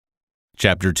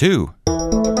Chapter 2.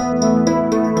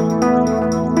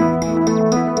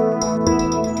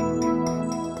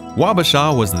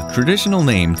 Wabasha was the traditional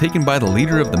name taken by the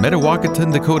leader of the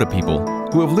Mdewakanton Dakota people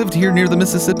who have lived here near the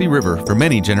Mississippi River for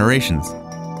many generations.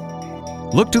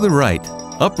 Look to the right,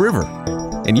 upriver,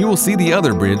 and you will see the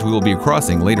other bridge we will be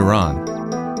crossing later on.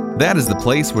 That is the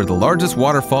place where the largest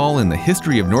waterfall in the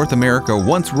history of North America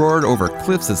once roared over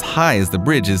cliffs as high as the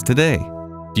bridge is today.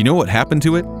 Do you know what happened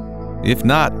to it? If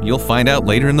not, you'll find out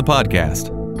later in the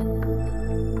podcast.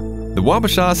 The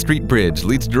Wabasha Street Bridge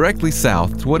leads directly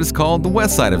south to what is called the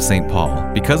west side of St.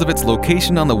 Paul because of its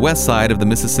location on the west side of the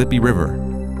Mississippi River.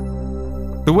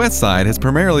 The west side has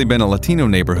primarily been a Latino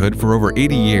neighborhood for over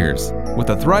 80 years,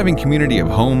 with a thriving community of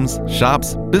homes,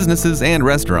 shops, businesses, and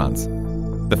restaurants.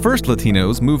 The first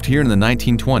Latinos moved here in the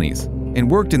 1920s and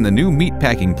worked in the new meat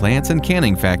packing plants and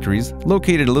canning factories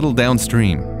located a little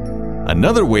downstream.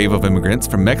 Another wave of immigrants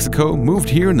from Mexico moved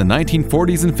here in the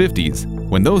 1940s and 50s,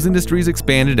 when those industries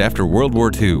expanded after World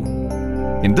War II.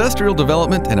 Industrial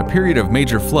development and a period of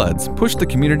major floods pushed the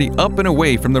community up and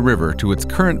away from the river to its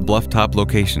current bluff-top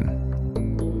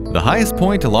location. The highest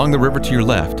point along the river to your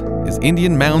left is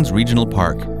Indian Mounds Regional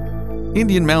Park.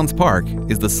 Indian Mounds Park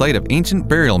is the site of ancient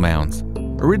burial mounds,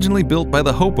 originally built by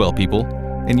the Hopewell people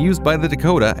and used by the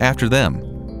Dakota after them.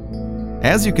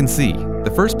 As you can see,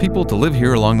 the first people to live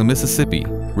here along the Mississippi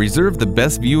reserved the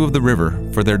best view of the river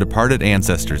for their departed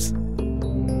ancestors.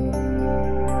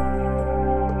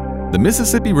 The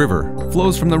Mississippi River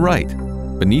flows from the right,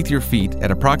 beneath your feet at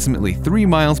approximately 3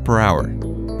 miles per hour,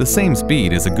 the same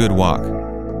speed as a good walk.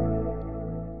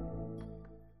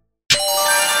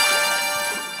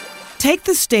 Take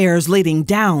the stairs leading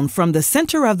down from the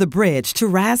center of the bridge to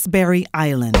Raspberry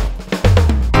Island.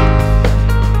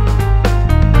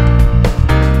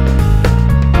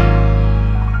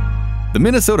 The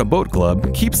Minnesota Boat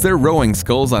Club keeps their rowing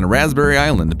sculls on Raspberry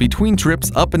Island between trips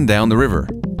up and down the river.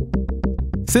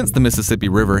 Since the Mississippi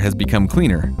River has become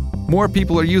cleaner, more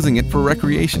people are using it for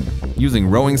recreation, using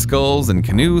rowing sculls and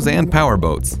canoes and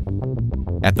powerboats.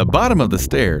 At the bottom of the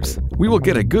stairs, we will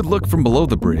get a good look from below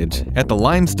the bridge at the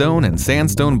limestone and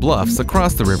sandstone bluffs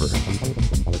across the river.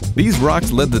 These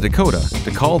rocks led the Dakota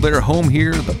to call their home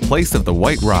here the place of the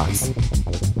White Rocks.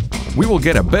 We will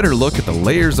get a better look at the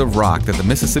layers of rock that the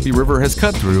Mississippi River has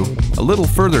cut through a little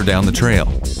further down the trail.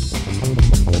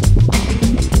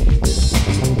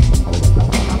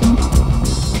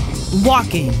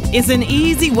 Walking is an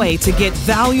easy way to get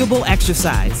valuable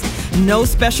exercise. No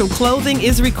special clothing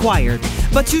is required,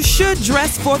 but you should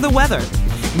dress for the weather.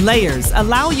 Layers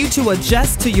allow you to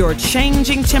adjust to your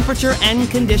changing temperature and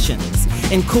conditions.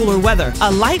 In cooler weather, a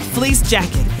light fleece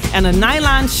jacket and a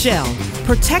nylon shell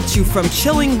protect you from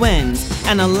chilling winds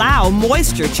and allow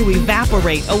moisture to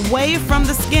evaporate away from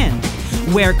the skin.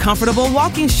 Wear comfortable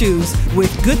walking shoes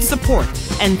with good support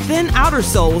and thin outer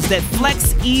soles that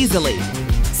flex easily.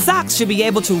 Socks should be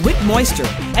able to wick moisture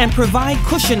and provide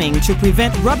cushioning to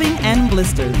prevent rubbing and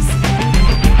blisters.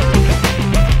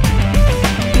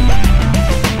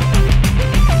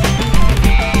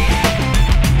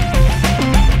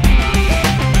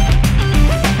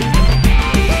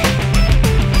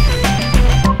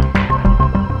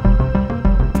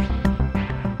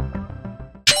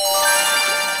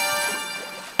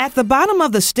 At the bottom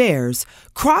of the stairs,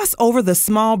 cross over the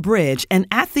small bridge and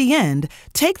at the end,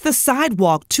 take the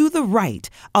sidewalk to the right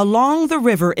along the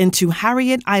river into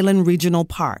Harriet Island Regional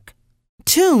Park.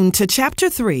 Tune to Chapter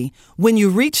 3 when you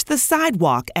reach the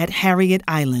sidewalk at Harriet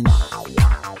Island.